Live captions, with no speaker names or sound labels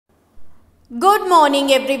Good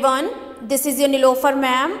morning everyone. This is your Nilofar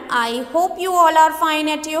ma'am. I hope you all are fine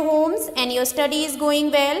at your homes and your study is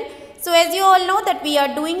going well. So as you all know that we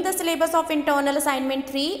are doing the syllabus of internal assignment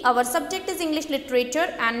 3. Our subject is English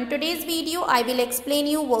literature and in today's video I will explain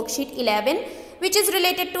you worksheet 11 which is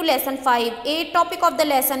related to lesson 5. Topic of the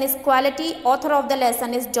lesson is quality. Author of the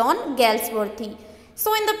lesson is John Galsworthy.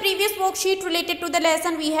 So in the previous worksheet related to the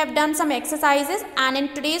lesson we have done some exercises and in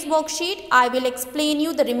today's worksheet I will explain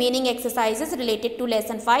you the remaining exercises related to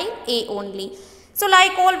lesson 5A only. So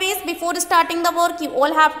like always before starting the work you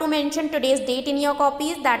all have to mention today's date in your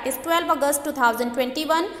copies, that is 12 August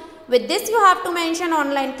 2021. With this you have to mention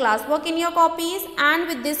online classwork in your copies and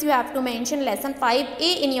with this you have to mention lesson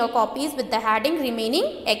 5A in your copies with the heading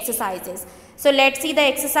remaining exercises. So let's see the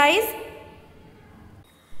exercise.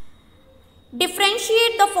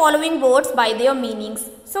 Differentiate the following words by their meanings.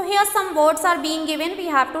 So here some words are being given. We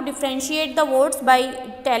have to differentiate the words by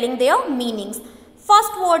telling their meanings.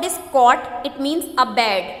 First word is cot. It means a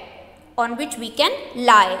bed on which we can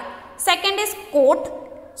lie. Second is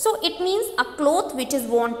coat. So it means a cloth which is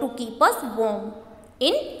worn to keep us warm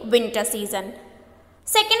in winter season.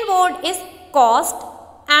 Second word is cost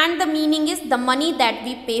and the meaning is the money that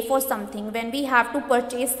we pay for something. When we have to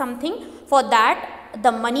purchase something, for that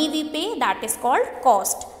the money we pay, that is called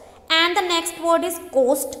cost. And the next word is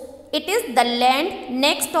coast. It is the land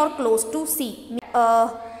next or close to sea.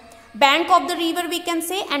 Bank of the river we can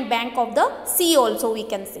say and bank of the sea also we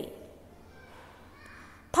can say.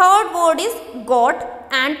 Third word is got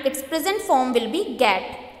and its present form will be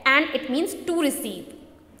get and it means to receive.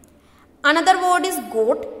 Another word is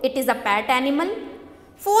goat. It is a pet animal.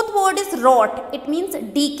 Fourth word is rot. It means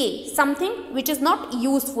decay, something which is not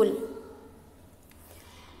useful.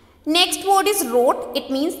 Next word is rote.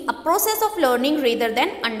 It means a process of learning rather than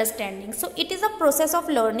understanding. So it is a process of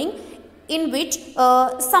learning in which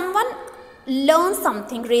someone learns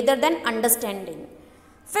something rather than understanding.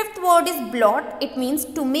 Fifth word is blot. It means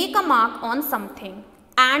to make a mark on something.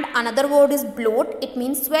 And another word is bloat. It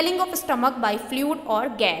means swelling of stomach by fluid or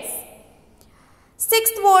gas.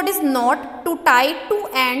 Sixth word is knot. To tie two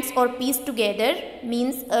ends or piece together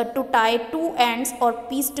means to tie two ends or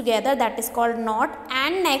piece together, that is called knot.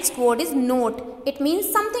 And next word is note. It means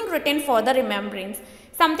something written for the remembrance,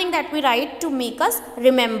 something that we write to make us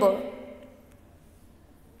remember.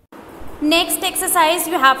 Next exercise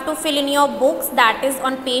you have to fill in your books, that is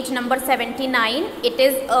on page number 79. It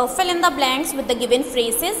is fill in the blanks with the given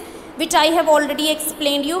phrases which I have already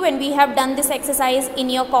explained you when we have done this exercise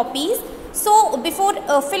in your copies. So before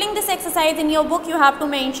filling this exercise in your book you have to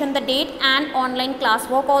mention the date and online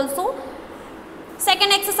classwork also.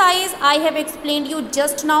 Second exercise I have explained you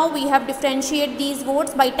just now. We have differentiated these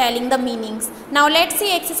words by telling the meanings. Now let's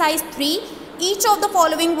see exercise 3. Each of the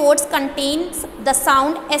following words contains the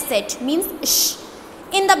sound sh, means sh,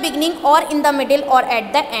 in the beginning or in the middle or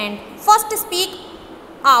at the end. First speak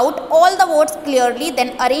out all the words clearly,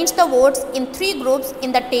 then arrange the words in 3 groups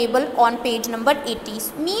in the table on page number 80.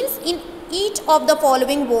 Means in each of the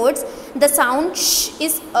following words the sound sh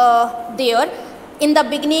is there in the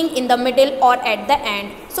beginning, in the middle or at the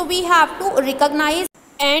end. So we have to recognize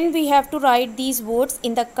and we have to write these words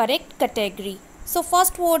in the correct category. So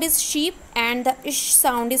first word is sheep and the ish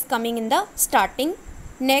sound is coming in the starting.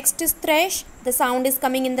 Next is thresh, the sound is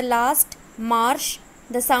coming in the last. Marsh,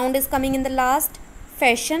 the sound is coming in the last.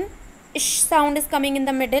 Fashion, ish sound is coming in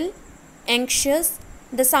the middle. Anxious,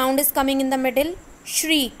 the sound is coming in the middle.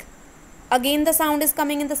 Shriek, again the sound is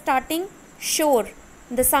coming in the starting. Shore,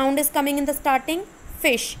 the sound is coming in the starting.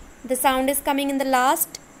 Fish, the sound is coming in the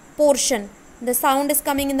last. Portion, the sound is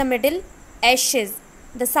coming in the middle. Ashes,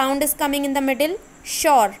 the sound is coming in the middle.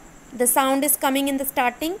 Shore, the sound is coming in the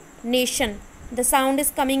starting. Nation, the sound is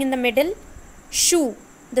coming in the middle. Shoe,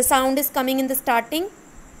 the sound is coming in the starting.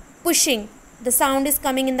 Pushing, the sound is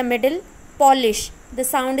coming in the middle. Polish, the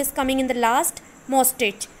sound is coming in the last.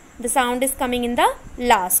 Mustache, the sound is coming in the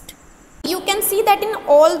last. You can see that in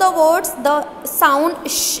all the words the sound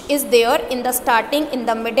sh is there in the starting, in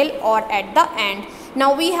the middle or at the end.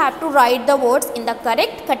 Now we have to write the words in the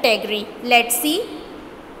correct category. Let's see.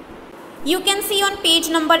 You can see on page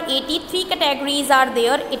number 80 3 categories are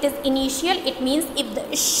there. It is initial, it means if the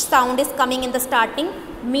ish sound is coming in the starting.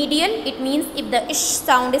 Medial, it means if the ish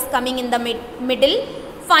sound is coming in the middle.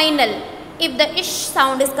 Final, if the ish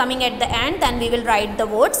sound is coming at the end, then we will write the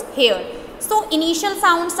words here. So initial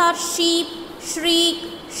sounds are sheep, shriek,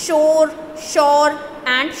 shore, shore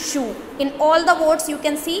and shoe. In all the words you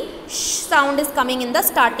can see sh sound is coming in the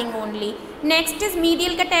starting only. Next is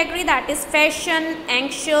medial category, that is fashion,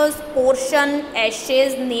 anxious, portion,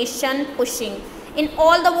 ashes, nation, pushing. In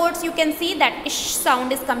all the words you can see that ish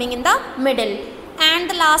sound is coming in the middle. And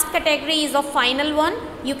the last category is a final one.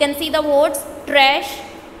 You can see the words trash,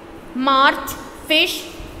 march, fish,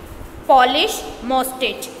 polish,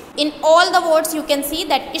 postage. In all the words you can see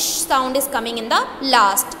that ish sound is coming in the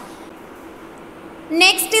last.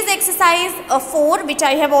 Next is exercise 4, which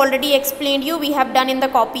I have already explained you. We have done in the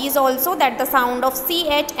copies also that the sound of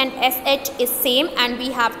CH and SH is same, and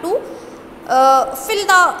we have to fill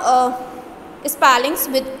the spellings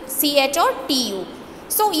with CH or TU.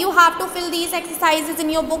 So you have to fill these exercises in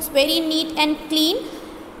your books very neat and clean.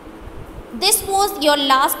 This was your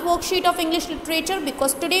last worksheet of English literature,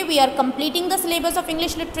 because today we are completing the syllabus of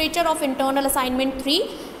English literature of internal assignment 3.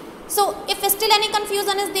 So if still any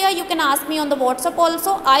confusion is there, you can ask me on the WhatsApp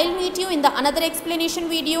also. I'll meet you in the another explanation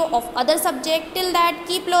video of other subject. Till that,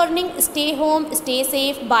 keep learning, stay home, stay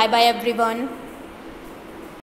safe. Bye bye everyone.